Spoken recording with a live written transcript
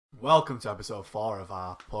Welcome to episode 4 of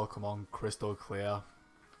our Pokemon Crystal Clear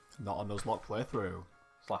Not on Nuzlocke playthrough.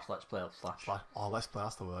 Slash let's play slash. Oh, let's play,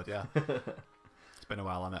 that's the word, yeah. It's been a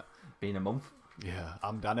while, hasn't it? Been a month. Yeah,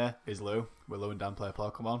 I'm Danny, he's Lou. We're Lou and Dan play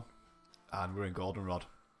Pokemon. And we're in Goldenrod.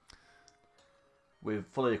 We're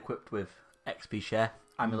fully equipped with XP share,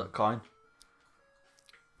 amulet coin,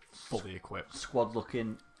 Fully equipped. squad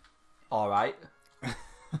looking alright.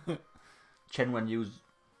 Chen Wenyu's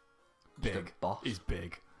just a Big. boss. He's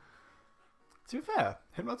big. To be fair,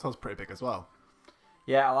 Hypnotoad's pretty big as well.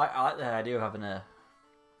 Yeah, I like the idea of having a...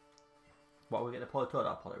 What are we getting, a Politoed or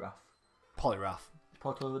a Poliwrath? Poliwrath. Is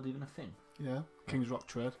Politoed even a thing? Yeah. King's Rock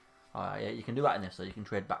trade. Oh yeah, you can do that in this, so you can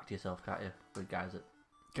trade back to yourself, can't you? With guys that...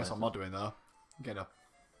 Guess what I'm not doing though? I'm getting a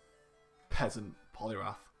peasant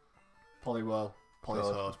Poliwrath. Poliwhirl.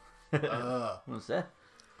 Politoad. What's that?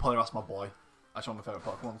 Poliwrath's my boy. Actually one of my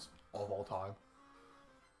favourite Pokemons of all time.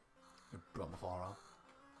 He brought my far out.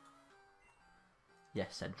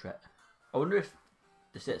 Yes, Sentret. I wonder if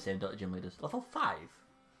they stay the same, don't the gym leaders? Level 5?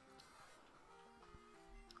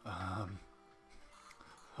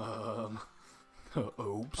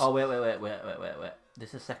 Oops. Oh, wait.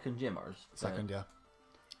 This is second gym, or is... Second, yeah.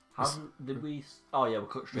 How did we... Oh, yeah, we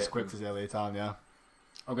cut We straight squipped his earlier time, yeah.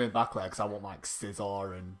 I'm going back there because I want like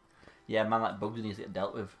Scizor and... Yeah, man like Bugsy needs to get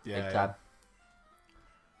dealt with Yeah, big time.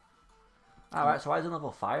 Alright, so why is it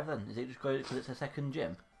level 5 then? Is it just because it's a second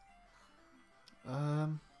gym? I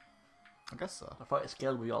guess so. I thought it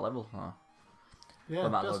scaled with your level. Oh. Yeah, Well,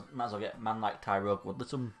 might as well get man like Tyrogue Woodley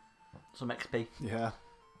some XP. yeah.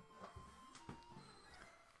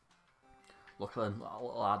 Luckily, a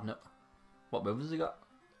little hard nut. What moves has he got?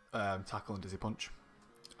 Tackle and Dizzy Punch.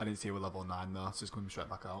 I didn't see he was level 9 though, so he's coming straight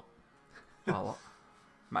back out. Oh, what?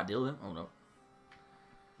 Might deal with him? Oh no.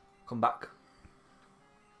 Come back.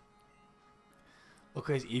 Look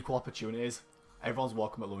at his equal opportunities. Everyone's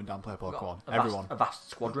welcome at Lou and Dan play We've got Pokemon. a Everyone. vast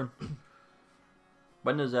squadron.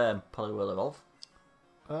 When does Poliwhirl evolve?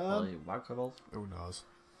 Poliwag evolve? Who knows?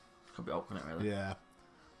 Could be open it really. Yeah.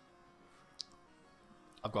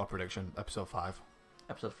 I've got a prediction. Episode 5.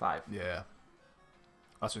 Episode 5. Yeah.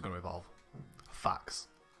 That's what's going to evolve. Facts.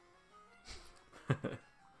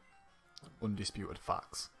 Undisputed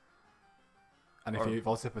facts. And if Or- you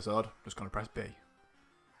evolve this episode, just going to press B.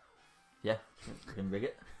 Yeah, we can rig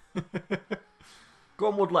it. Go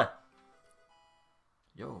on, Woodley.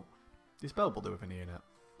 Yo. Do you spell Woodley with an E in it?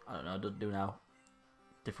 I don't know, do now.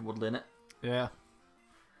 Different Woodley in it. Yeah.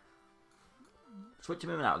 Switch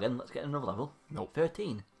him in and out again, let's get another level. Nope.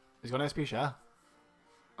 13. He's got an SP share.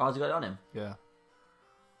 Oh, has he got it on him? Yeah.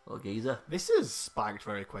 Little geezer. This is spiked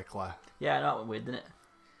very quickly. Yeah, I know, it went weird, didn't it?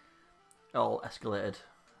 All escalated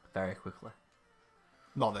very quickly.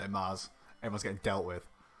 Not that it matters. Everyone's getting dealt with.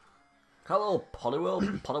 Got a little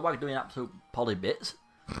Poliwhirl, Poliwag doing absolute poly bits.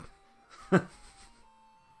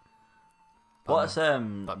 What's That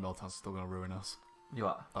Miltank's still going to ruin us. You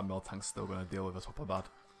what? That Miltank's still going to deal with us proper bad.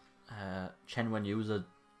 Chen Wenyu's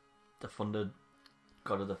the funded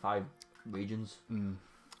god of the 5 regions.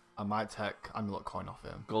 I might take Amulet Coin off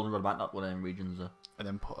him. Goldenrod might not one of them regions though. And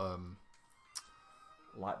then put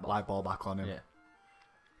Light ball. Light Ball back on him. Yeah.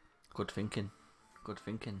 Good thinking. Good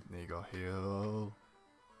thinking. There you go. Heal.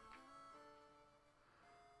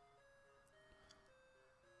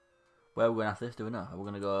 Where are we going after this? Do we know? Are we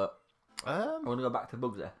going to go? Are we going to go back to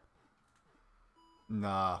Bugsy?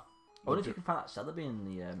 Nah. I wonder if you can find that Celebi in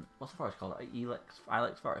the what's the forest called?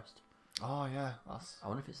 Ilex Forest. Oh yeah, that's. I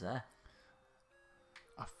wonder if it's there.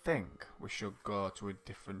 I think we should go to a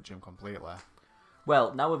different gym completely.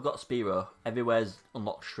 Well, now we've got Spearow. Everywhere's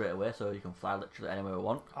unlocked straight away, so you can fly literally anywhere we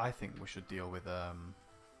want. I think we should deal with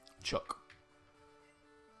Chuck.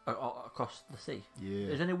 Across the sea. Yeah.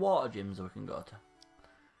 Is there any water gyms that we can go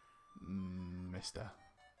to? Mister.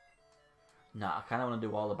 Nah, I kind of want to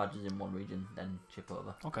do all the badges in one region, then chip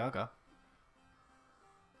over. Okay. That's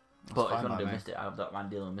But if fine you want by to do me. Mister, I don't mind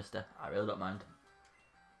dealing with Mister. I really don't mind.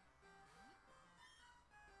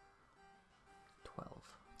 12.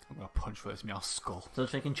 I'm gonna punch for this meow skull. So I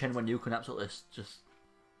was thinking Chen Wenyu can absolutely just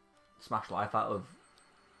smash life out of...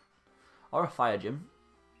 Or a fire gym.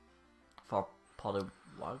 For Poliwag.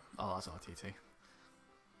 Oh, that's RTT.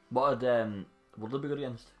 What would they be good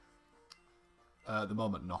against? At the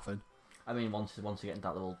moment, nothing. I mean, once you get into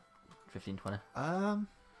that level 15, 20. Um,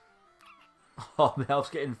 Oh, my house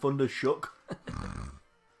getting thunder shook.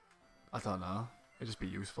 I don't know. It'd just be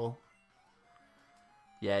useful.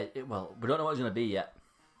 Yeah, well, we don't know what it's going to be yet.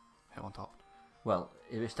 Hit on top. Well,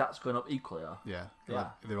 if it starts going up equally, or... Yeah. Yeah.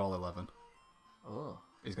 They're all 11. Oh.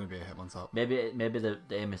 He's going to be a Hitmontop. Maybe the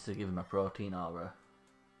aim is to give him a protein or a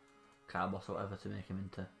Carbos or whatever to make him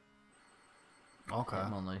into Okay.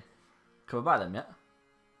 Hitmonlee. Can we buy them yet?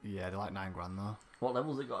 Yeah, they're like $9 though. What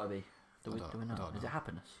level's it got to be? Do we know? I don't Is know. it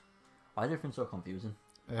happiness? Why is everything so confusing?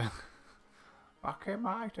 Yeah. Back in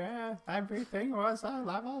my day, everything was a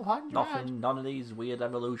level 100. None of these weird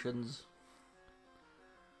evolutions.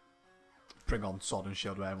 Bring on Sword and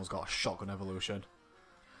Shield where everyone's got a shotgun evolution.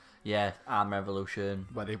 Yeah, armor evolution.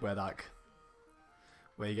 Where they wear like,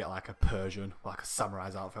 where you get like a Persian, like a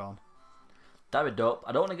samurai's outfit on. That'd be dope.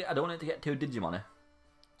 I don't want it to get too Digimon-y.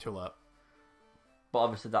 Too late. But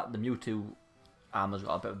obviously the Mewtwo armor's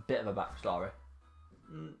got a bit of a backstory.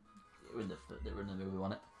 They were in the movie,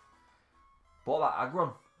 wasn't it? But what about Aggron?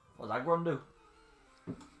 What does Aggron do?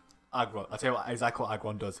 Aggron, I tell you what, exactly what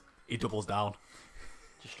Aggron does. He doubles down.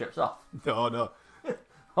 Just strips off. No.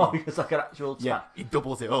 Oh, it's like an actual tank. Yeah, he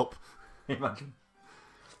doubles it up. Imagine.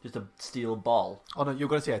 Just a steel ball. Oh no, you're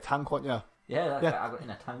going to say a tank, weren't you? Yeah, that's Yeah. like Aggron in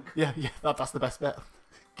a tank. Yeah, that's the best bit.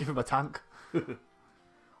 Give him a tank.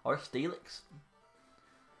 Or a Steelix.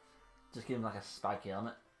 Just give him like a spiky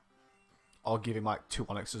helmet. Or give him like 2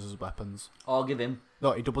 Onyxes as weapons. Or give him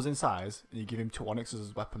No, he doubles in size, and you give him 2 Onyxes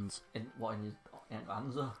as weapons. in his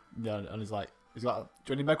hands though. Yeah, and he's got, do you know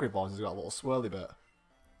any Mega Evolves, he's got a little swirly bit.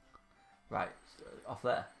 Right, off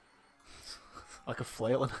there. Like a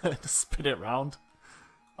flail in it to spin it round.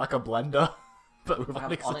 Like a blender. But with Like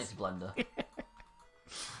an Onyxes. Onyx blender.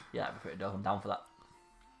 Yeah, that'd be pretty dope. I'm down for that.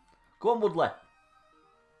 Go on, Woodley.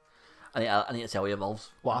 I need to see how he evolves.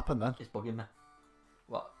 What happened then? It's bugging me.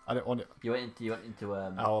 What? I didn't want it. You went into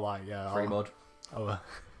Oh, like, yeah. free mode.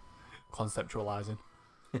 Conceptualizing.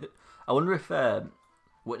 I wonder if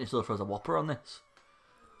Whitney still throws a whopper on this.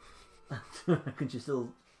 Can she still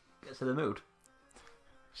get to the mood?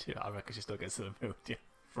 I reckon she still gets to the mood, yeah.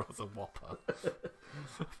 Frozen Whopper.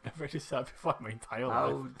 I've never really said that before in my entire How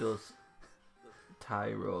life. does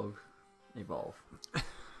Tyrogue evolve?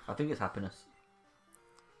 I think it's happiness.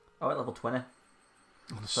 Oh, at level 20.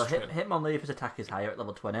 So Hitmonlee, if his attack is higher at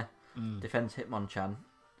level 20, defense Hitmonchan.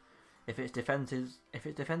 If its defense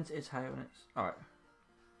is higher than its... Alright.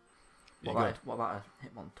 What about a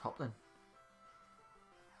Hitmon top then?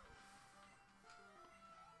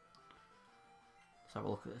 Let's have a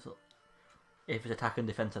look at this. If its attack and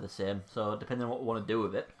defense are the same, so depending on what we want to do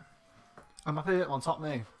with it. I'm happy with on top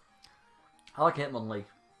me. I like Hitmonlee.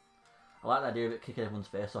 I like the idea of it kicking everyone's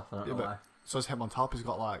face off, I don't know why. So his Hitmon top, he's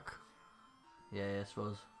got like... Yeah, I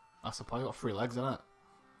suppose. I suppose he's got 3 legs, isn't it?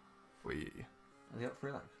 Wee. Has he got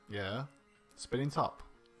 3 legs? Yeah. Spinning top.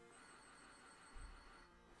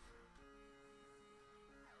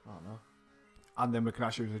 I don't know. And then we can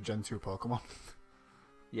actually use a Gen 2 Pokemon.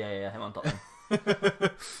 Yeah, Hitmon top then.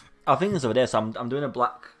 I think this over there, so I'm doing a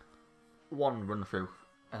Black 1 run through,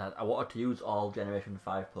 and I wanted to use all Generation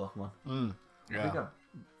 5 Pokemon. I think I've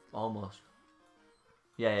almost.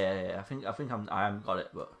 Yeah. I think I haven't got it,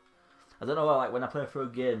 but I don't know. Like when I play through a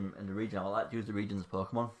game in the region, I like to use the region's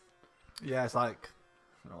Pokemon. Yeah, it's like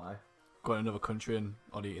I don't know why. going to another country and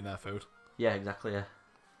on eating their food. Yeah, exactly. Yeah.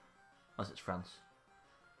 Unless it's France,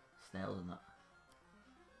 snails and that.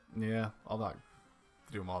 Yeah, I'll like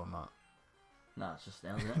to do more than that. No, it's just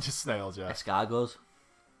snails, isn't it? Just snails, yeah. Escargots.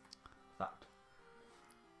 Fact.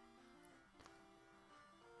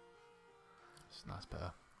 It's a nice bit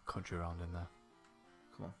of country around in there.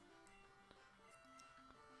 Come on.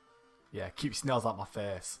 Yeah, keep snails out my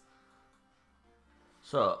face.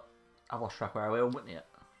 So, I've lost track where I went Whitney yet.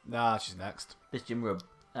 Nah, she's next. This gym were an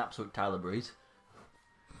absolute Tyler Breeze.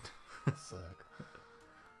 Sick.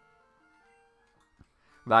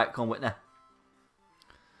 Right, come on, Whitney.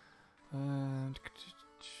 And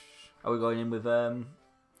Are we going in with man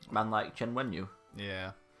like Chen Wenyu?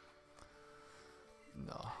 yeah.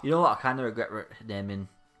 No, You know what? I kind of regret naming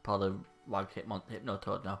Polywag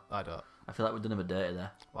Hypnotoad now. I don't. I feel like we've done him a dirty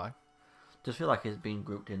there. Why? Just feel like he's been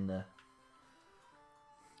grouped in the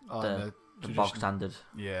Oh, the bog tradition- standard.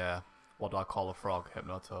 Yeah. What do I call a frog?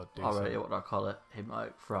 Hypnotoad. Alright, what do I call it?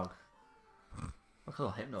 Hypnotic frog. I call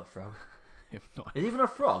it Hypno Frog. Hypnotic. Is he even a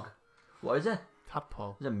frog? What is it?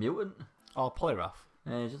 Tadpole. He's a mutant. Oh, Poliwrath.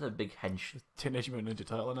 He's just a big hench. Teenage Mutant Ninja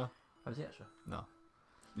Turtle now? How is he actually? No.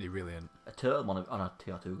 He really ain't. A turtle on a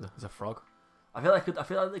Tortuga. He's a frog. I feel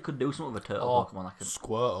like they could do something with a turtle Pokemon. Like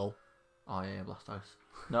Squirtle. Oh yeah, Blastoise.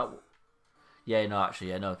 No. Yeah, no, actually,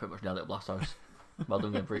 yeah, no, pretty much nailed it, Blastoise. Well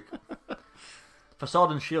done, Game Freak. For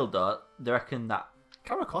Sword and Shield, though, they reckon that.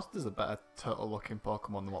 Caracosta's a better turtle-looking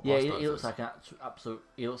Pokemon than what Yeah, Blastoise he looks is. like an absolute.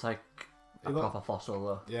 He looks like a He look- proper fossil,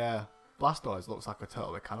 though. Yeah. Blastoise looks like a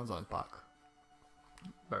turtle with cannons on his back.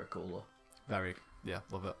 Very cool, though. Very. Yeah,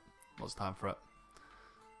 love it. Lots of time for it.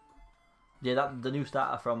 Yeah, the new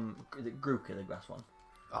starter from is it Grookey, the grass one.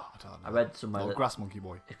 Oh, I don't know. I read somewhere that grass monkey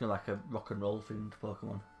boy. it's gonna like a rock and roll themed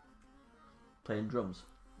Pokemon. Playing drums.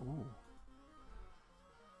 Ooh.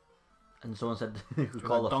 And someone said you could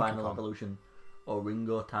call the final evolution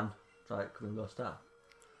Ringo Tan. It's like Ringo Star.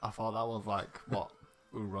 I thought that was like what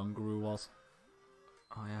Urunguru was.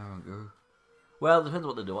 Oh yeah, Ringo. Well, it depends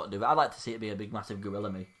what they do. But I'd like to see it be a big, massive gorilla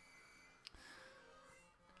me.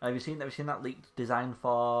 Have you seen that leaked design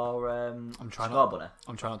for Scorbunny?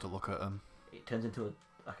 I'm trying not to look at them. It turns into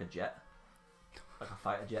a jet, like a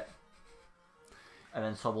fighter jet, and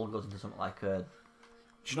then Sobble goes into something like a.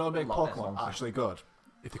 Do you know what would make Pokemon actually good?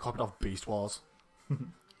 If they copied off Beast Wars. Do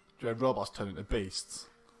you know robots turn into beasts?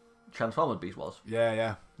 Transformers Beast Wars. Yeah.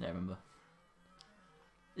 Yeah, I remember.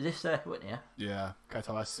 Is this Whitney? Yeah. Yeah. Can I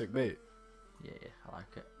tell that's a sick beat? Yeah, I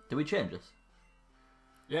like it. Did we change this?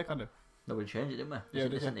 Yeah, kind of. No, we changed it, didn't we? Yeah, we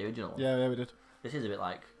did. This isn't the original one. Yeah, we did. This is a bit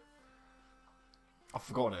like. I've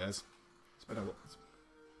forgotten it is. It's been a. I'm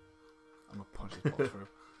gonna punch this box through.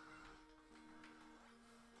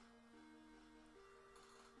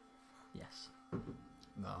 Yes.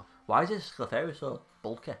 No. Why is this Clefairy so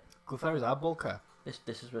bulky? Clefairies are bulky. This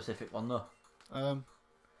is a specific one though.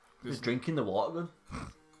 Just drinking the water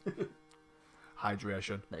gun.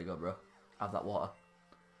 Hydration. There you go, bro. Have that water.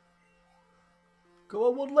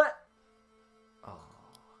 Go on, Woodlet. Oh.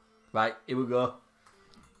 Right, here we go.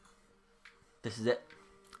 This is it.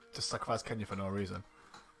 Just sacrifice Kenya for no reason.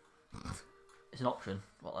 It's an option.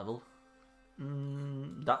 What level?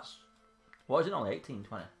 That's. What is it only? 18,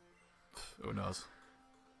 20? Who knows?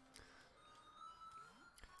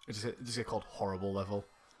 It just get called horrible level.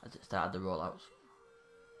 As it started the rollouts.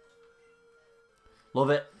 Love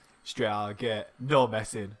it. Straight out, get no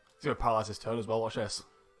messing. It's gonna paralyze his turn as well. Watch this.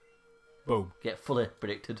 Boom. Get fully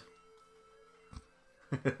predicted.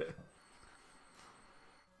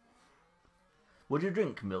 Would you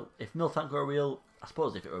drink milk? If Miltank were real, I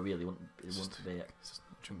suppose if it were real, it wouldn't be it. Just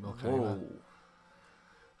drink milk Whoa. anyway.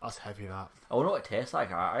 That's heavy, that. I wonder what it tastes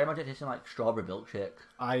like. I imagine it tasting like strawberry milkshake.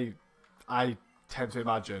 I tend to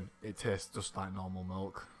imagine it tastes just like normal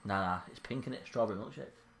milk. Nah, it's pink in it, strawberry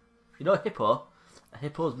milkshake. You know a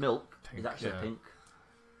hippo's milk is actually pink.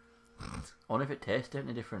 I wonder if it tastes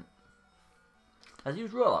any different. Has he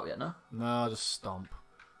used rollout yet, no? No, just stomp.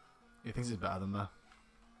 He thinks he's better than me.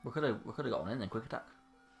 We could have got one in then, quick attack.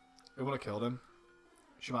 Who would have killed him?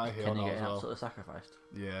 She might have healed Can you now get as him well. absolutely sacrificed?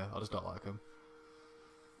 Yeah, I just don't like him.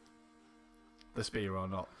 The spear or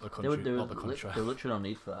not the country, not the country. There was literally no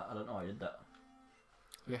need for that. I don't know why I did that.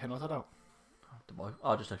 Yeah, him knocked that out. The boy.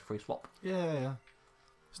 Oh, just a free swap. Yeah.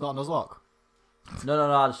 It's not a Nuzlocke.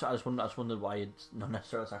 No. I just wondered why you'd not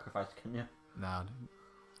necessarily sacrificed Kenya. Nah.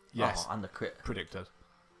 Yes. Oh, and the crit. Predicted.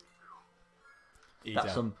 He's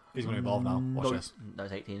That's some. He's going to evolve now. Watch this. That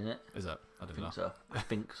was 18, isn't it? Is it? I didn't know. I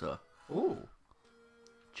think so. Ooh.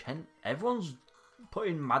 Everyone's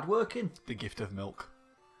putting mad work in. The gift of milk.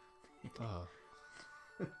 Oh.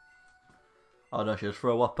 Oh no, she was for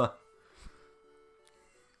a whopper.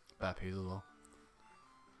 Bear peas as well.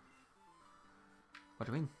 What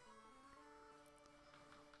do you mean?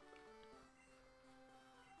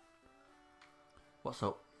 What's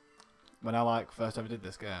up? When I first ever did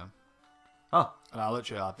this game. Oh. And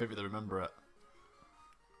I vividly remember it.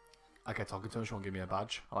 I kept talking to her, she won't give me a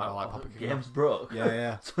badge. Game's broke.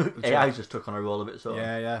 Yeah. AI just took on a roll of it, so.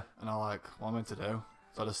 Yeah. And I what am I meant to do?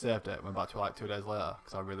 So I just saved it, went back to it 2 days later,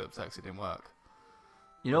 because I was really upset because it didn't work.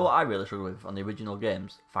 You know what I really struggled with on the original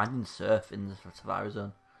games? Finding surf in the Survivor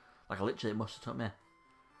Zone. It must have took me.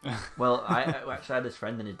 Well, I actually had this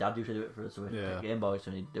friend and his dad used to do it for us, so we had Game Boys,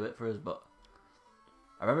 so he'd do it for us, but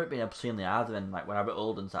I remember it being obscenely hard, and then when I got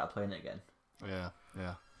older and started playing it again. Yeah.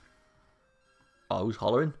 Oh, who's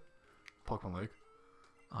hollering? Pokemon League.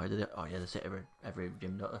 Oh, he did it. Oh, yeah, they say every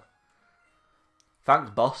gym, don't they?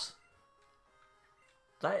 Thanks, boss.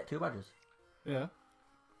 Is that it? 2 badges? Yeah.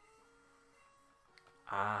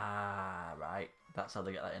 Ah, right. That's how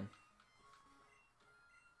they get that in.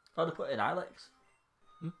 Oh, they put it in Ilex.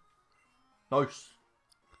 Nice.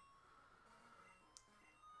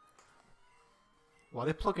 Why are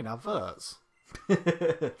they plugging adverts?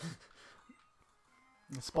 It's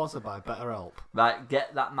sponsored by BetterHelp. Right,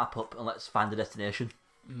 get that map up and let's find the destination.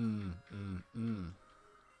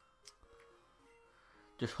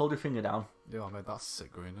 Just hold your finger down. Yeah, I made that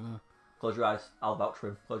sick green, didn't I? Close your eyes. I'll vouch for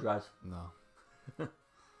him. Close your eyes. No.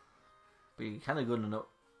 But you're kind of good enough.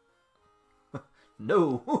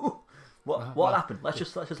 No. What happened? Let's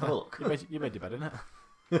just have a look. You made your bed, didn't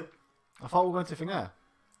it? I thought we were going to finger.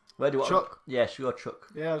 Where do you want? Chuck. Yeah, sure, Chuck.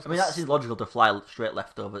 Yeah. I mean, that seems logical to fly straight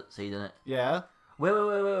left over the sea, doesn't it? Yeah. Wait.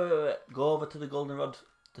 Go over to the Goldenrod,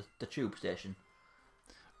 the tube station.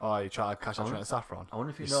 Oh, you try to catch that into saffron? I wonder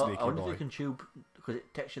if you You know. sneaky I wonder boy. if you can tube because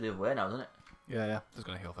it takes you the other way now, doesn't it? Yeah, yeah. Just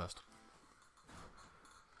gonna heal first.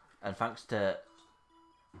 And thanks to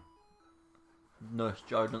Nurse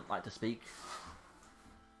Joy doesn't like to speak.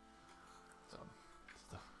 So, it's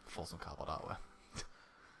the Folsom cardboard art way.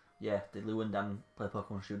 Yeah, the Lou and Dan play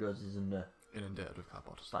Pokemon Studios is in the Inundated with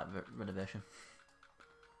cardboard. slight renovation.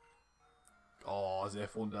 Oh, is there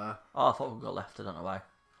fun there? Oh, I thought we got left. I don't know why.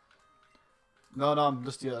 No, I'm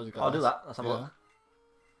just I'll do that. Let's have a look.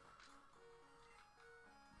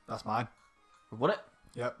 That's mine. We've won it.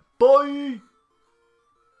 Yep. Boy!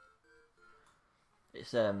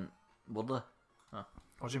 It's Woodley. Oh.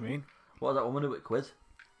 What do you mean? What was that woman with quiz?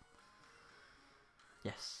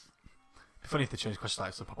 Yes. It'd be funny if they changed question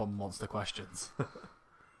types to pop on monster questions.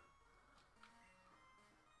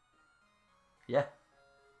 Yeah.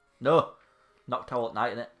 No. Noctowl at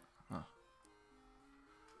night, innit? Oh.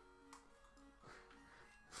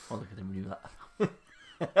 Oh, look at him do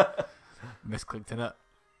that. Misclicked in it.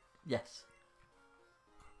 Yes.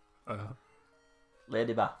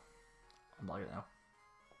 Lady Bar. I'm like it now.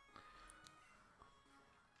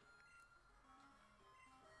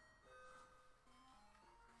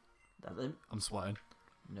 That's him? I'm sweating.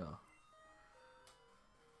 No.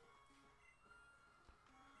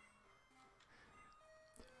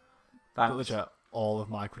 But Thanks. legit, all of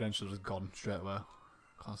my credentials have gone straight away.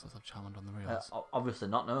 Can't have Charmander on the reels. Obviously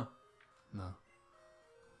not, no. No.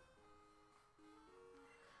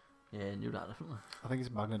 Yeah, knew that definitely. I think it's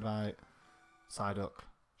Magnemite, Psyduck,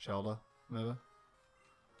 Shelder, maybe.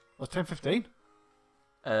 What's 10-15?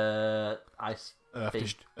 Ice.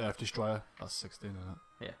 Earth Destroyer. That's 16, isn't it?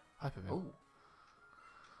 Yeah. Hyper Beam. Oh.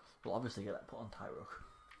 We'll obviously get that put on Tyrook.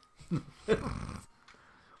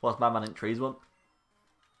 What's my man in trees want?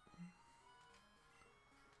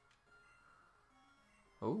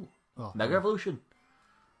 Oh. Mega Evolution.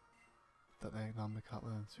 That they ignore me cat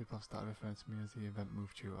learn. Super Class started referring to me as the event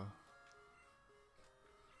move tutor.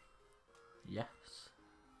 Yes.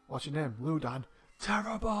 What's your name? Ludan.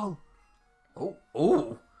 Terrible! Oh.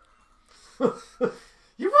 Oh.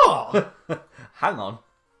 You what? Hang on.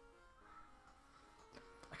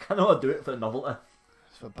 I kind of want to do it for the novelty.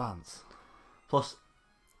 It's for bands. Plus,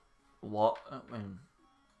 what? I mean,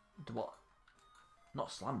 what? Not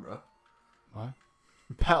Slambra. Why?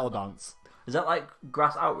 Petal Dance. Is that like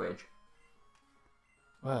Grass Outrage?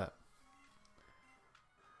 Wait.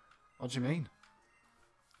 What do you mean?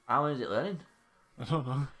 How many is it learning? I don't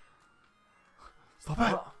know. Stop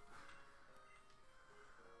it!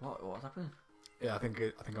 What's happening? Yeah, I think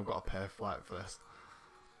I've got to pay flight for this.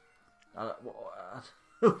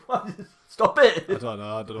 Stop it! I don't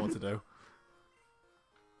know what to do.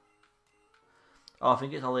 Oh, I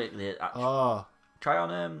think it's all the Oh, try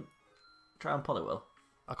on Poliwhirl.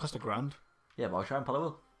 that cost £1,000. Yeah, but I'll try on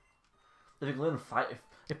Poliwhirl. If you can learn fight,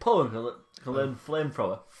 if Poliwhirl can learn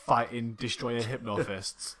Flamethrower. Fighting Destroyer Hypno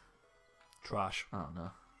Fists. Trash. Oh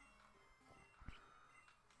no.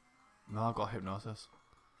 No, I've got Hypnosis.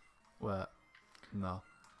 Wait. No.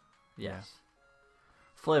 Yes.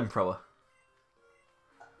 Flamethrower.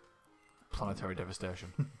 Planetary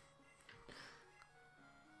Devastation.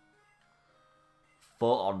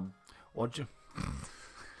 Photon. What'd you...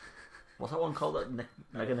 What's that one called that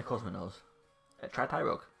Mega Necosma knows? Try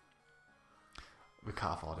Tyrogue. We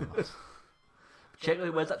can't afford it, man. Check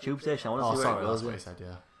where's that tube station. I want to Oh, see where sorry, it that's goes. what he said,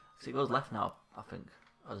 yeah. 'Cause it goes left now, I think.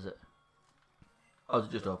 Or is it? Oh, is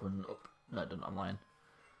it just open up? No, it doesn't. I'm lying.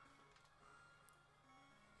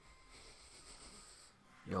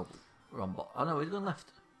 Yo, we're on bot. Oh no, he's going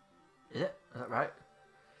left. Is it? Is that right?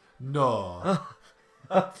 No.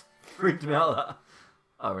 That freaked me out, that.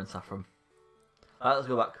 Oh, we're in Saffron. Alright, let's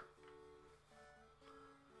go back.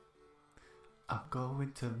 I'm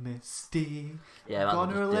going to Misty. Yeah, I'm man,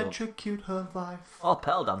 gonna just deal. electrocute her life. Oh,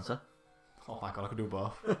 Petal Dancer. Oh my god, I could do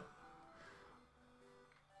both.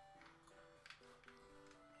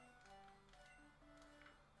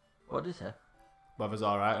 What did he say? Weather's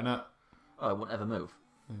alright, isn't it? Oh, it won't ever move.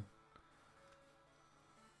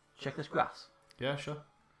 Check this grass. Yeah, sure.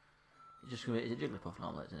 It's just gonna be, is it Jigglypuff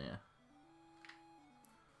normally, isn't it?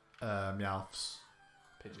 Meowths.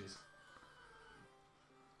 Pidgeys.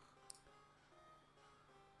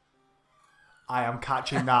 I am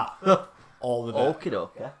catching that all the day. Okie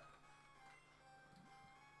doke.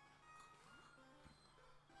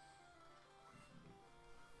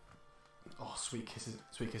 Oh, Sweet Kiss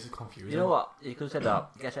is confusing. You know what? You could have said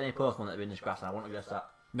that. Guess any Pokemon that be in this grass, and I wouldn't have guessed that.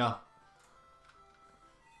 No.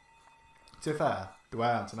 To be fair, the way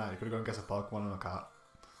I am tonight, you could have gone and guessed a Pokemon and a cat.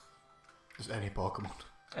 Just any Pokemon.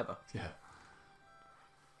 Ever. Yeah.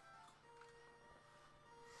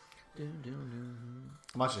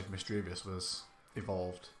 Imagine if Mischievous was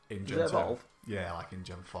evolved in Does Gen it 2. evolve? Yeah, like in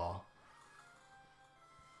Gen 4.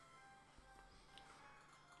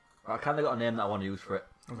 I kind of got a name that I want to use for it.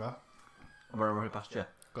 Okay. I'm going to run it past you.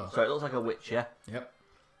 Go. So it looks like a witch, yeah? Yep.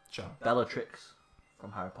 Sure. Bellatrix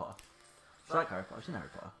from Harry Potter. It's like Harry Potter. It's in Harry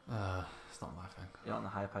Potter. It's not my thing. You're not on the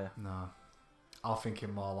hype, are you? No. I'm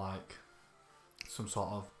thinking more like some sort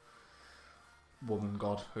of woman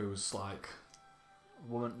god who's like...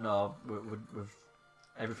 Woman, no, with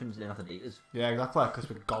everything's named after eaters. Yeah, exactly, because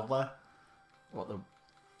we're godly. What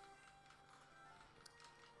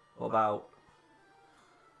about...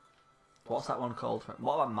 What's that one called?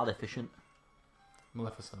 What about Maleficent?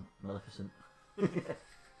 Maleficent. Maleficent.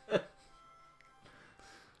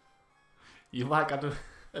 You like a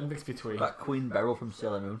mix between... That Queen Beryl from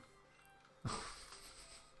Sailor Moon.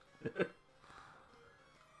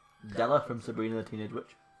 Della from Sabrina the Teenage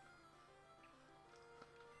Witch.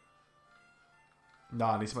 No,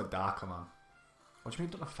 I need something darker, man. What do you mean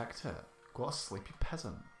it doesn't affect it? Go to sleep, you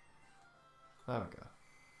peasant. There we go.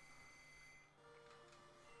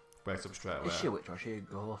 Wakes up straight away. Is she a witch or is she a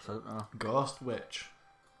ghost? I don't know. Ghost witch.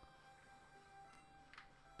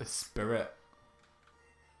 A spirit.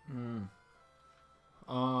 Hmm.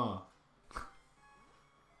 Oh.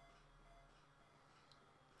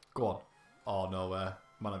 Go on. Oh, no way.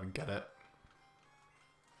 Might not even get it.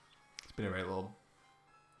 It's been a right little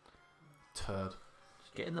turd.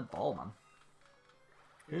 Just get in the ball, man.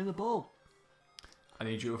 Get in the ball. I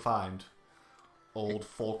need you to find old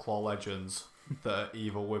folklore legends that are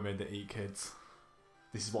evil women that eat kids.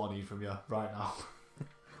 This is what I need from you right now.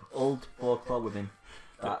 Old folklore women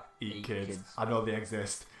that eat kids. I know they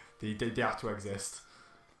exist. They have to exist.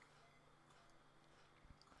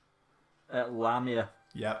 Lamia.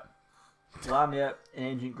 Yep. Lamia, in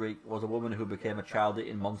ancient Greek, was a woman who became a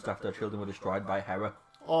child-eating monster after her children were destroyed by Hera.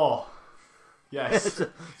 Oh. Yes.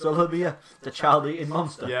 So Lamia, the child-eating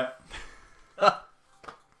monster. Yep.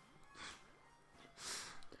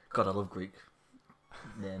 God, I love Greek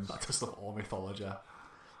names. I just love all mythology.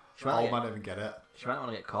 She might Might not even get it. She might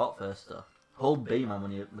want to get caught first, though. Hold B, man,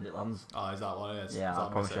 when it lands. Oh, is that what it is? Yeah, Is I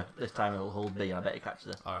that promise what you. it is? This time it'll hold B, and I bet it catches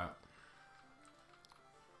her. Alright.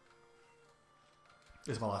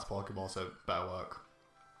 This is my last Pokeball, so it better work.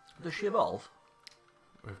 Does she evolve?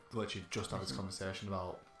 We've literally just had this conversation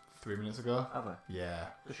about 3 minutes ago. Have I? Yeah.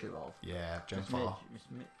 Does she evolve? Yeah, Gen Miss 4. Midge- Miss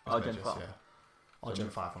Mi- Oh, Gen Midges, 4. Yeah. Or Gen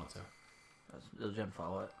 5 on it too. That's Gen 4,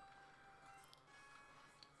 right?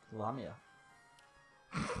 Lamia.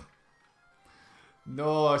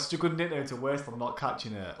 No, it's such a good nickname to waste. I'm not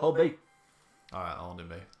catching it. Hold B. Alright, I'll do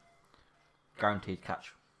me. Guaranteed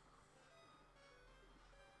catch.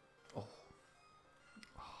 Oh.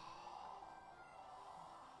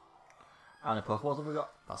 How many Pokeballs have we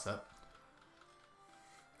got? That's it.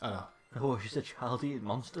 I know. Oh, she's a child-eating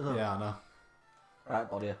monster, though. Yeah, I know. Right,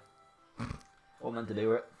 body. What meant to do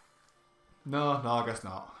with it? No, I guess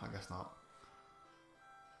not. I guess not.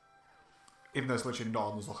 Even though it's literally not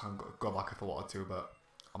on this look, I can go back if I wanted to, but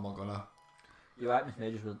I'm not gonna. You're right, Miss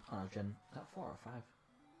Majors was on Gen... Is that 4 or 5?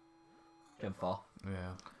 Gen 4. Yeah,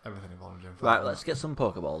 everything involved in Gen 4. Right, let's get some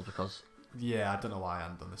Pokeballs, because Yeah, I don't know why I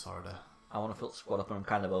haven't done this already. I want to fill the squad up and I'm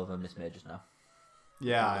kind of over Miss Majors now.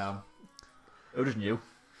 Yeah, I am. Who just knew?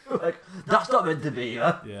 Like, that's not meant to be,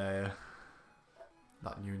 huh? Yeah.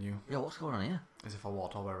 That new. Yeah, what's going on here? As if I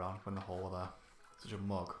walked all the way around when the hole were there. Such a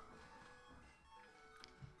mug.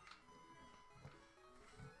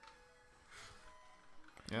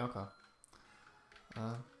 Yeah, okay.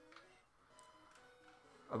 Have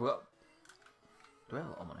we got... Do we have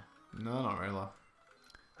a lot of money? No, not really.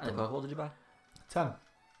 How many Pokeballs did you buy? 10.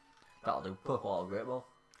 That'll do. Pokeball or Great Ball.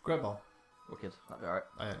 Great ball. Wicked. That'd be alright.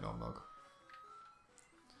 I ain't no mug.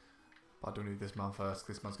 But I do need this man first,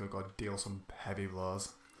 'cause this man's gonna go deal some heavy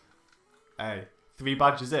blows. Hey, 3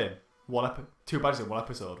 badges in. 2 badges in 1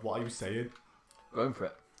 episode. What are you saying? Going for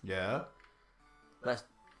it. Yeah? Let's...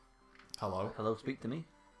 Hello? Hello, speak to me.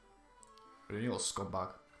 You little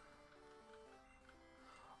scumbag.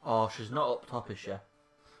 Oh, she's not up top, is she?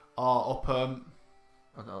 Oh, up,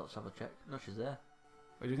 Oh, no, let's have a check. No, she's there.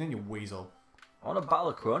 what do you think, you weasel? I want a battle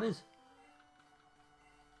of cronies.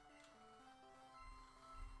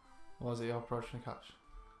 What was it you're approaching to catch?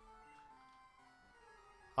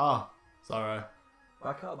 Ah, sorry.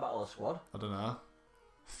 Why can't I battle a squad? I don't know.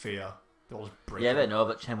 Fear. They all just break. Yeah, but no,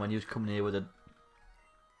 but Chen, when you was coming here with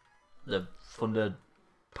the thunder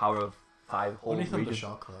power of 5 whole Only Thunder regions.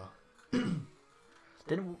 Shock, though.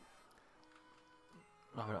 Didn't...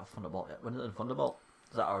 No, we're not a Thunderbolt yet. When is it a Thunderbolt?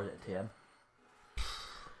 Is that or is it a TM?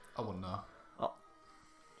 I wouldn't know.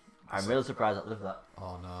 I'm really surprised I lived that.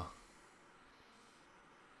 Oh, no.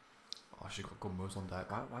 Oh, she's got good moves on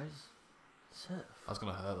deck. Why is Surf? That's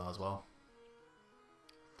gonna hurt that as well.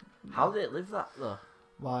 How did it live that though?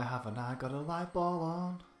 Why haven't I got a light ball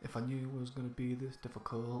on? If I knew it was gonna be this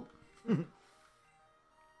difficult. Come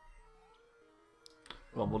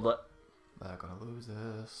on, Woodlet. They're gonna lose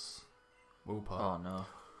this. Whooper. Oh no.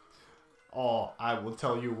 Oh, I will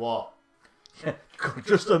tell you what.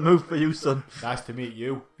 Just a move for you, son. Nice to meet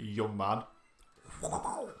you, young man.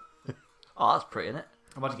 Oh, that's pretty, isn't it?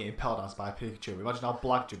 Imagine getting pelt danced by a Pikachu. Imagine how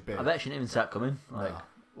black you'd be. I bet she didn't even see that coming. Like, Nah.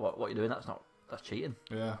 what you're doing? That's cheating.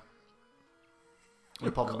 Yeah.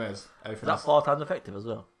 The problem is, Is that 4 times effective as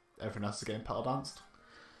well? everything else is getting pelt danced.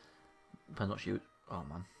 Depends what she. Oh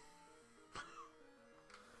man.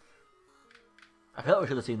 I feel like we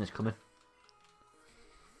should have seen this coming.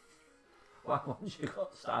 Why haven't you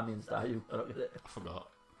got Starmie and Staryu? I don't get it. I forgot.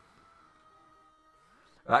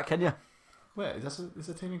 Right, Kenya. Wait, is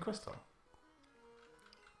a team in Crystal?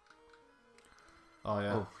 Oh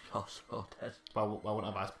yeah. Oh, you're so dead. Why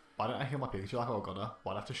wouldn't I have? Why don't I heal my Pikachu like I was gonna?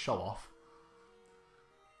 Why'd I have to show off?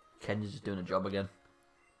 Kenya's just doing a job again.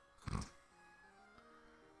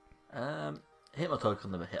 Hit my toad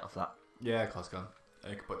can never hit off that. Yeah, class gun.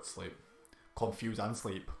 You can put it to sleep. Confuse and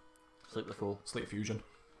sleep. Sleep the fool. Sleep fusion.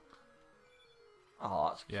 Oh,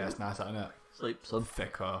 that's cute. Yeah, it's nice, isn't it? Sleep, son.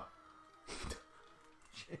 Thicker.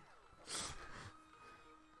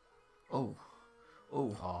 Oh.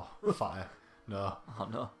 Oh. Oh, fatty. No. Oh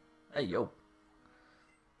no. Hey yo.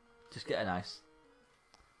 Just get a nice.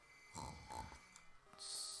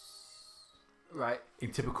 Right.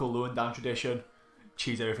 In typical Lewin down tradition,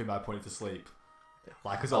 cheese everything by putting it to sleep.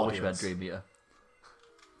 Like as I always. wish we had Dream Eater.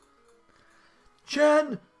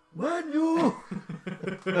 Chen! When you?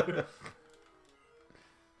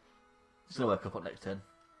 He's gonna wake up on next turn.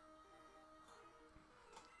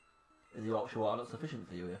 Is the Yorkshire water not sufficient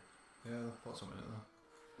for you here? Yeah, I thought something in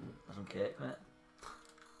there. Have some cake, mate.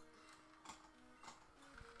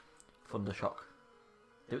 Thundershock.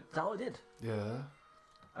 Is that what it did? Yeah.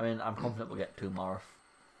 I mean, I'm confident we'll get 2 more off.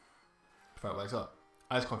 Before it wakes up.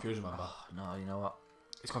 It's confused, remember? Oh, no, you know what?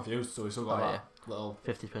 It's confused, so we still got Oh, that little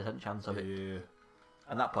 50% chance of it. Yeah.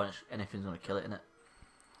 At that point, anything's going to kill it, innit?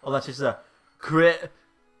 Unless it's a great...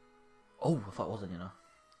 Oh, I thought it wasn't, you know.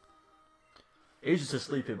 He's just a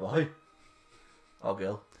sleepy boy. Or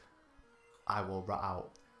girl. I will rat out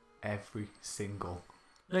every single.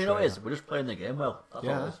 No, you know what it is? We're just playing the game well. That's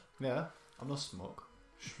all it Yeah, is. yeah. I'm not smoke.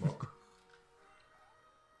 Schmuck.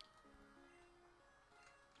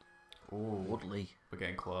 Ooh, Woodley. we're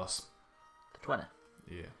getting close. To 20.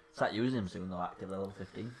 Yeah. Start using him soon, though, active level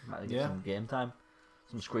 15. Might get Yeah. some game time.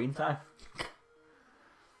 Some screen time.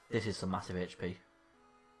 This is some massive HP.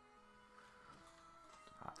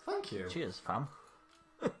 Thank you. Cheers, fam.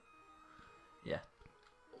 Yeah.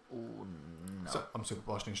 Oh, no. So, I'm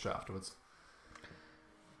super washing straight afterwards.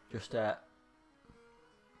 Just, hey,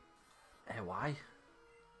 why?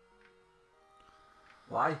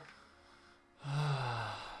 Why?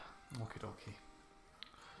 Okie dokie.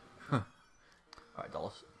 Alright,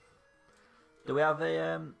 dollars. Do we have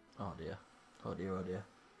a, oh dear. Oh dear, oh dear.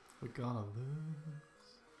 We're gonna lose.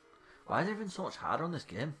 Why is everything so much harder on this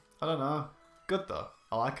game? I don't know. Good though.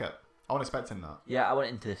 I like it. I wasn't expecting that. Yeah, I went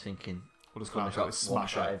into this thinking, We'll just go out shot, and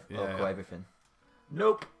smash one it. drive, Yeah, yeah. Everything.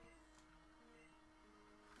 Nope.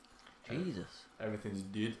 Jesus. Everything's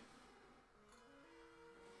dead.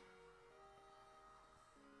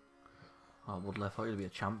 Oh, Woodley, I thought you'd be a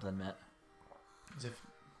champ then, mate.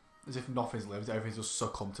 As if nothing's lived, everything's just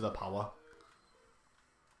succumbed to the power.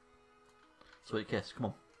 Sweet kiss, come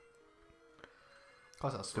on. Of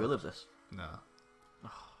course that's Do we live this? No.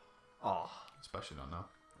 Oh. Especially not now.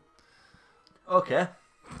 Okay.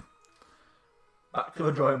 Back to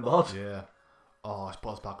the drawing board. Yeah. Oh, it's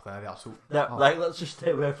put us back there. The absolute. No, Oh. like, let's just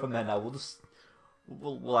stay away from there now. We'll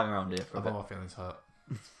hang around here for a I've bit. had my feelings hurt.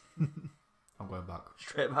 I'm going back.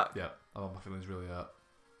 Straight back. Yeah, I've had my feelings really hurt.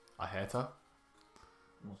 I hate her.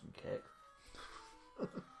 Want some cake?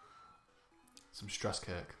 Some stress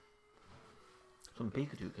cake. Some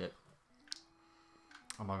Pikachu cake.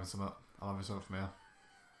 I'm having some. I'm having something from here.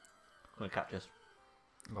 Gonna catch us.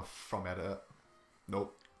 I'm gonna from edit it.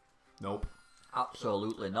 Nope. Nope.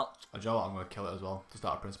 Absolutely not. I know what, I'm gonna kill it as well. To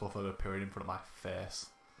start a principal for the period in front of my face.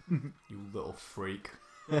 You little freak.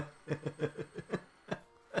 Yeah,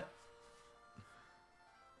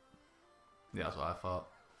 that's what I thought.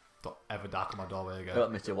 Don't ever darken my doorway I again.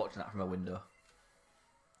 don't miss you watching that from a window.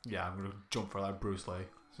 Yeah, I'm gonna jump for it like Bruce Lee.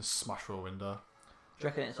 Just smash through a window. Do you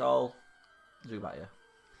reckon it's all Zubat here?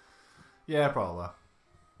 Yeah, probably. Or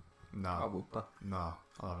No. Wooper? No. I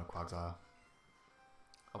don't have a Quagsire.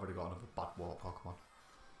 I've already got another bad water Pokemon.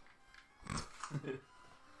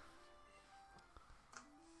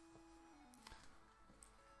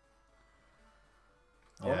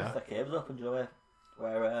 I wonder if the cave's open, do you know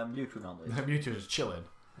where Mewtwo normally is? Mewtwo is chilling.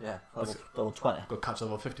 Yeah, level 20. Go catch a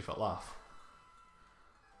level 50 foot laugh.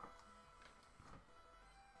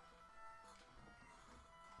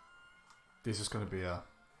 This is going to be a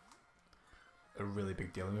really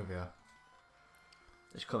big deal with you.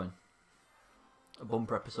 It's coming. A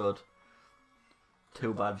bumper episode.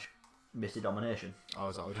 2 badge, Misty Domination. Oh,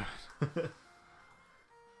 is that what we're doing?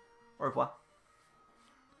 Au revoir.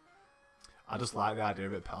 I just like the idea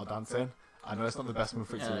of it pedal dancing. I know it's not the best move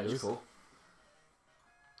for it to use. It's cool.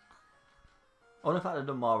 I wonder if I'd have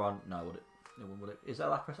done more on... No, would it? It wouldn't, would it? Is that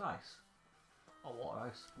Lapras Ice? Or Water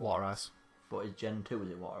Ice? Water Ice. But is Gen 2, is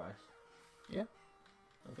it Water Ice? Yeah.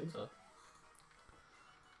 I think so.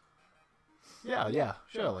 Yeah,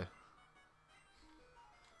 surely.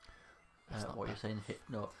 What are you saying? Hit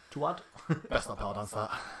no to add? Best not pedal dance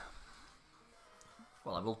that.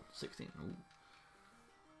 Well, level 16. Ooh.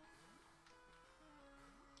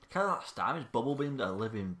 Kind of that Stam is bubble beam that are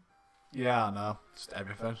living. Yeah, I know. Just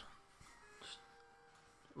everything.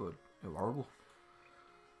 Horrible.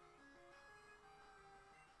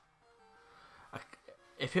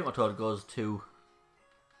 If Hitmotoad goes to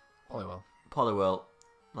Poliwhirl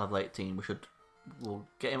level 18, we'll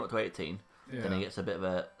get him up to 18. Yeah. Then he gets a bit of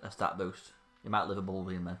a stat boost. He might live a bubble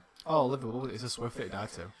beam then. Oh, live a bubble beam. It's a Swift that he died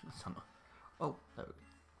to. Oh, there we go.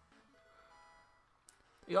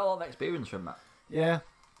 You got a lot of experience from that. Yeah.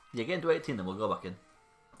 Yeah, get into 18 then we'll go back in.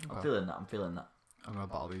 Okay. I'm feeling that. I'm going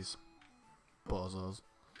to battle these bozos.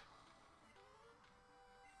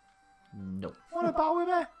 No. Want to battle with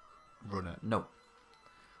me? Run it. No.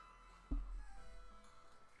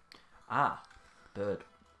 Ah, bird.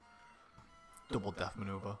 Double death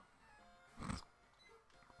maneuver.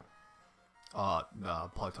 Oh,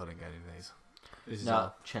 no, Polytoad didn't get any of these. This is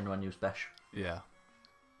no, Chen Wen Yu special. Yeah.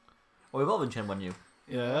 Well, evolving Chen Wen Yu.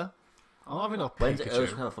 Yeah. I'm having a Pikachu. When's it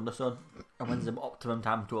Earth's kind of Thunderstone? And when's the optimum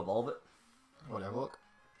time to evolve it? Whatever, look.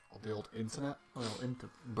 The old internet.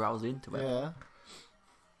 Browse the internet. Yeah.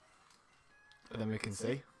 And then we can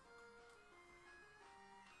see.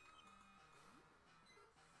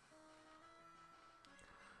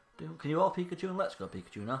 Can you all Pikachu and Let's Go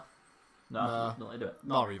Pikachu now? No, don't let you do it.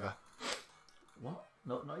 Not either. What?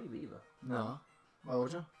 No, not Eevee either. No. Why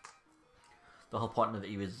would you? The whole point of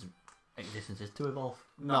Eevee's existence is to evolve.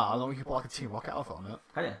 No, I don't think you put like a Team Rocket outfit on it.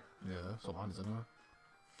 Can you? Yeah, so mine is anyway.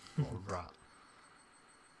 What a rat.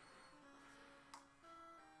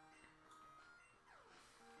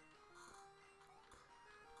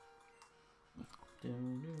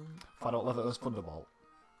 Find out level it was Thunderbolt.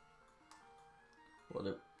 What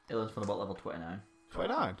do? It was from about level 29.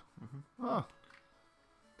 29? Mm-hmm. Oh.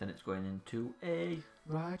 Then it's going into a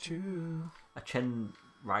Raichu. A Chen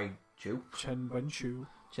Raichu. Chen Wenchu.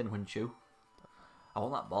 Chen Wenchu. I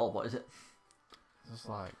want that ball. What is it? It's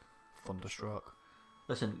like Thunderstruck.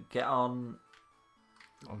 Listen, get on.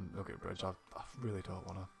 Okay, Bridge. I really don't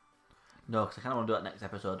want to. No, because I kind of want to do that next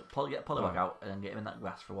episode. Get Poliwag out and then get him in that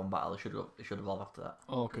grass for one battle. It should evolve after that.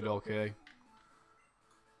 Okay.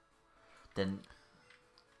 Then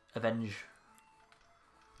Avenge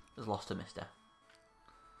has lost to Mister.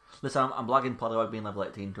 Listen, I'm blagging Poliwag being level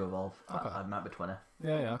 18 to evolve. Okay. I might be 20.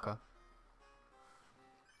 Yeah, okay.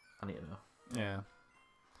 I need to know. Yeah.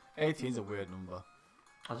 18's a weird number.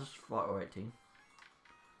 I just thought we were 18.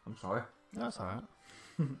 I'm sorry. No, that's alright.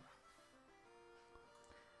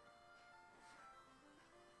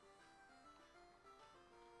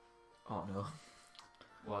 Oh no.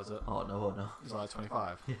 What is it? Oh no. It's like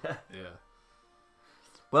 25? Yeah. Yeah.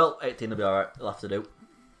 Well, 18 will be alright. It'll have to do.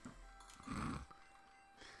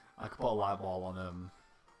 I could put a light ball on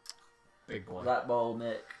Big Boy. Light ball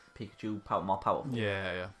make Pikachu more powerful.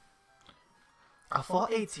 Yeah. I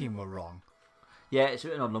thought 18 were wrong. Yeah, it's a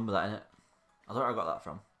bit an odd number, that, isn't it? I don't know where I got that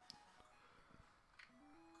from.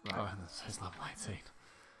 Right. Oh, it's level 19.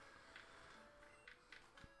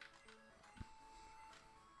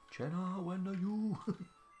 Jenna, when are you?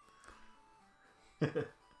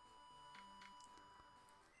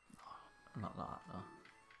 Not that, no.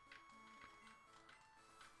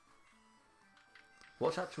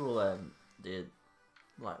 What's actual,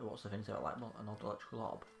 what's the thing about an old electrical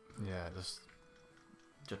orb? Yeah, just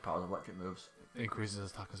powers electric moves.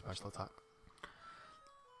 Increases attack and special attack.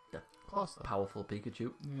 Yeah. Close though. Powerful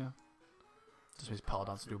Pikachu. Yeah. Just means Power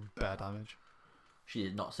Dance to do bare damage. She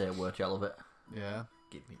did not say a word, I love it. Yeah.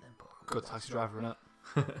 Give me them Pokemon. Good taxi driver,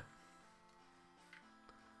 innit?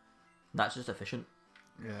 That's just efficient.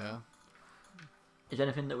 Yeah. Is there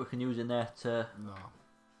anything that we can use in there to... No.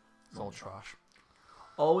 It's all trash.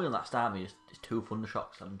 All we on that Starmie is 2 Thunder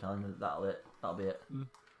Shocks, and I'm telling you that'll be it. Mm.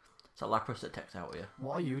 It's that Lapras that takes out with you.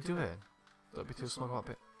 What are you doing? Don't be too smug about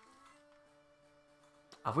it.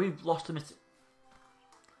 Have we lost a miss?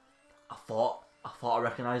 I thought I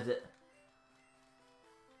recognised it.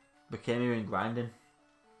 We came here in grinding.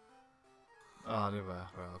 Oh, did we?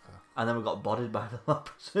 Right, okay. And then we got bodied by the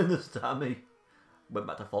lapis in the Starmie. Went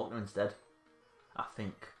back to Faulkner instead. I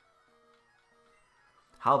think.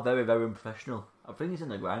 How very, very unprofessional. I think he's in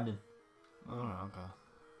the grinding. Alright, okay.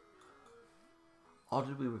 Or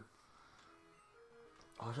did we...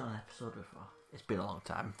 I was on an episode before. It's been a long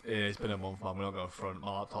time. Yeah, it's been a month, man. We're not going front.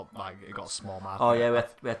 My laptop, like, it got a small mark. Oh yeah,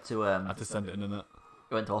 we had to... I had to send it in, innit?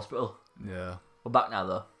 We went to hospital. Yeah. We're back now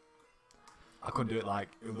though. I couldn't do it like,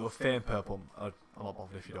 it was a faint purple. I'm not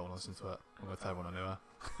bothered if you don't want to listen to it. I'm going to tell everyone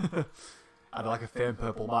anyway. I had like a faint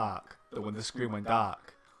purple mark that when the screen went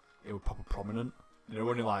dark, it was proper prominent. And it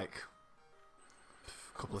was only like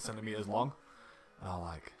a couple of centimetres long. And I was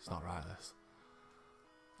like, it's not right, this.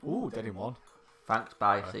 Ooh, dead in one. Thanks,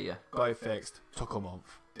 bye, see ya. Got it fixed. Took a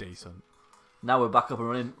month. Decent. Now we're back up and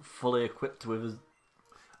running, fully equipped with us.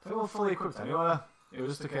 They were fully equipped anyway. It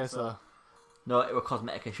was just a case of... No, it were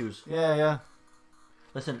cosmetic issues. Yeah.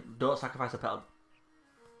 Listen, don't sacrifice the petal.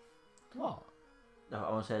 What? No,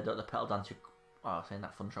 I want to say don't the petal dance. Oh, I was saying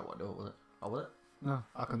that fun shot. What do it? Was it? Oh, was it? No,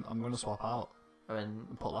 I'm going to swap out. I mean,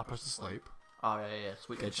 And put Lapras to sleep. oh yeah.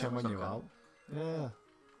 Sweet. Get Chen when you're out. Yeah.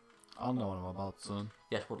 I'll know what I'm about soon.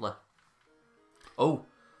 Yes, Woodley. Oh,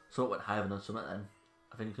 so it went higher than Summit then.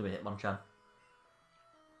 I think it's going to be Hitmonchan.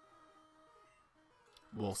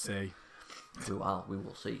 We'll see. We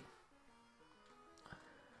will see.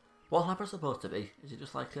 What's Lapras supposed to be? Is it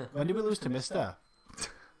just like a... When did we lose to Mister?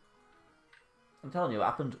 I'm telling you, it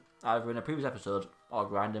happened either in a previous episode or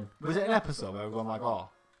grinding. Was it an episode where we were going like, oh,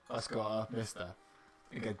 let's go to Mister?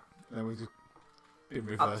 Again, then we just been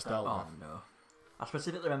reversed out. Oh no. I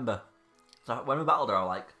specifically remember. So when we battled her, I was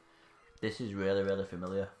like, this is really, really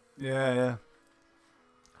familiar. Yeah.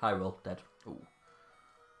 High roll, dead. Ooh.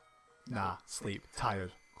 Nah, sleep,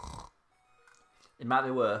 tired. It might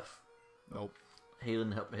be worth Nope.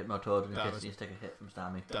 healing Hypnotoad in That case was- you need to take a hit from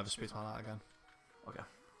Starmie. Never speak to my that again. Okay.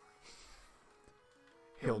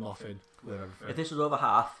 Heal nothing. Live everything. If this was over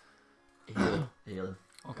half, healing.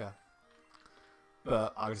 Okay.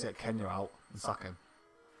 But I would get Kenya out and sack him.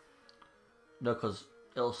 No, because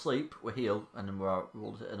it'll sleep, we heal, and then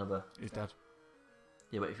we'll hit another. He's dead.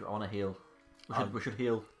 Yeah, but if I want to heal, we should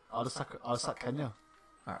heal. I'll just sack Kenya.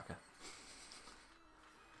 Alright, okay.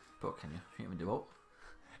 But can you? Can't even do it.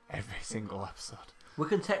 Every single episode. We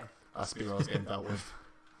can take. That's Spearo's getting dealt with.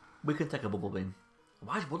 We can take a bubble beam.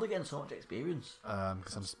 Why is Woodley getting so much experience?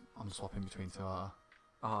 Because I'm swapping between two. Oh,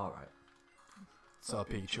 right. So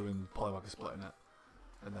Pikachu and Poliwag are splitting it.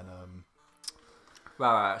 And then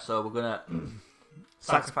Right. So we're gonna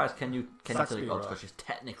sacrifice Kenya to the Spearow. gods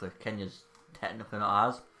because Kenya's technically not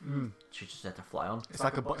ours. Mm. She just had to fly on. It's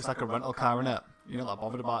like a rental car, innit? You're not that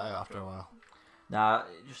bothered about it after a while. Nah,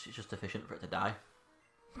 it's just efficient for it to die.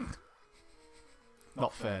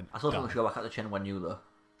 Not fair. I still think we should go back at the Chen when you though.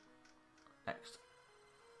 Next.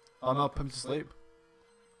 Oh no, put him to sleep.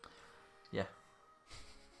 Yeah,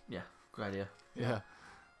 good idea. Yeah.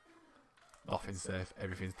 Nothing's safe.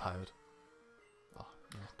 Everything's tired. Oh,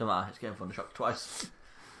 yeah. Don't matter, it's getting Thunder Shock twice.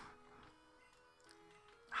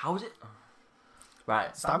 How is it?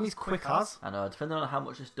 Right. Stammy's quick as. I know, depending on how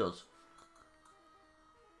much this does.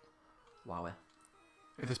 Wow.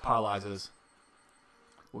 If this paralyzes,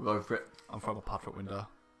 We'll go for it. I'm from a Patrick window.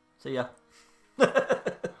 See ya.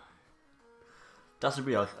 That's to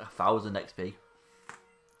be like 1,000 XP.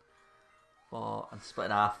 Oh, and split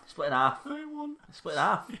in half. Split in half. 31. Split in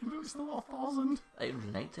half. Yeah, but it's still 1,000.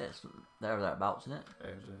 880. It's there or thereabouts, isn't it?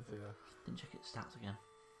 Yeah. Didn't check its stats again.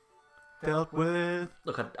 Dealt with.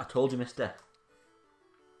 Look, I told you, mister.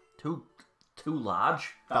 Too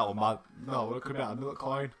large. That one, man. No, it could be another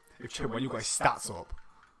coin. When you got his stats up.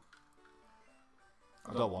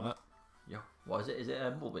 I don't want it. Yeah. What is it? Is it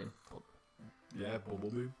a bubble beam? Yeah, Bubble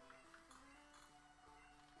Boom.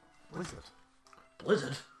 Blizzard?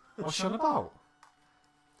 Blizzard? What's she on about?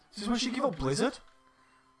 Is this when she give up Blizzard?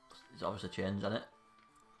 It's obviously changed, hasn't it?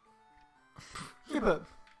 Yeah, but...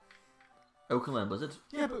 Who can learn Blizzard?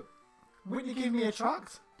 Yeah, but... Whitney gave me a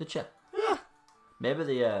tract. Did she? Yeah. Maybe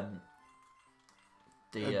Maybe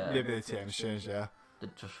the TN changed, yeah.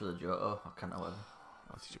 just for the Johto. I can't know whether.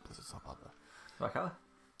 Oh, TG Blizzard's not bad there. Right, can't I?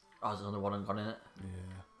 Oh, there's another one and gone in it.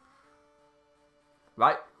 Yeah.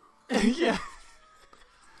 Right. Yeah.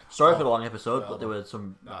 Sorry for the long episode, but there were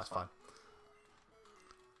some No, it's fine.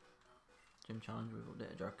 gym challenge. We've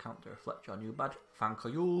updated your account to reflect your new badge. Thank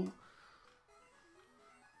you.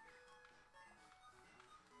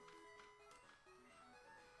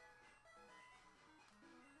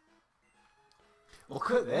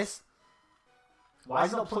 Look at this. Why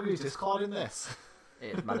is he not plugging his Discord in this?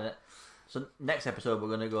 It's mad, innit? So next episode we're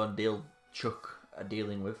gonna go and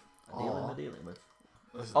dealing with.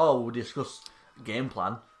 We'll discuss game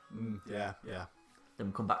plan. Yeah. Then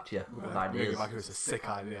we'll come back to you with We're ideas. back, it was a sick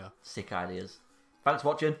idea. Sick ideas. Thanks for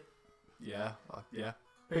watching. Yeah.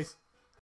 Peace.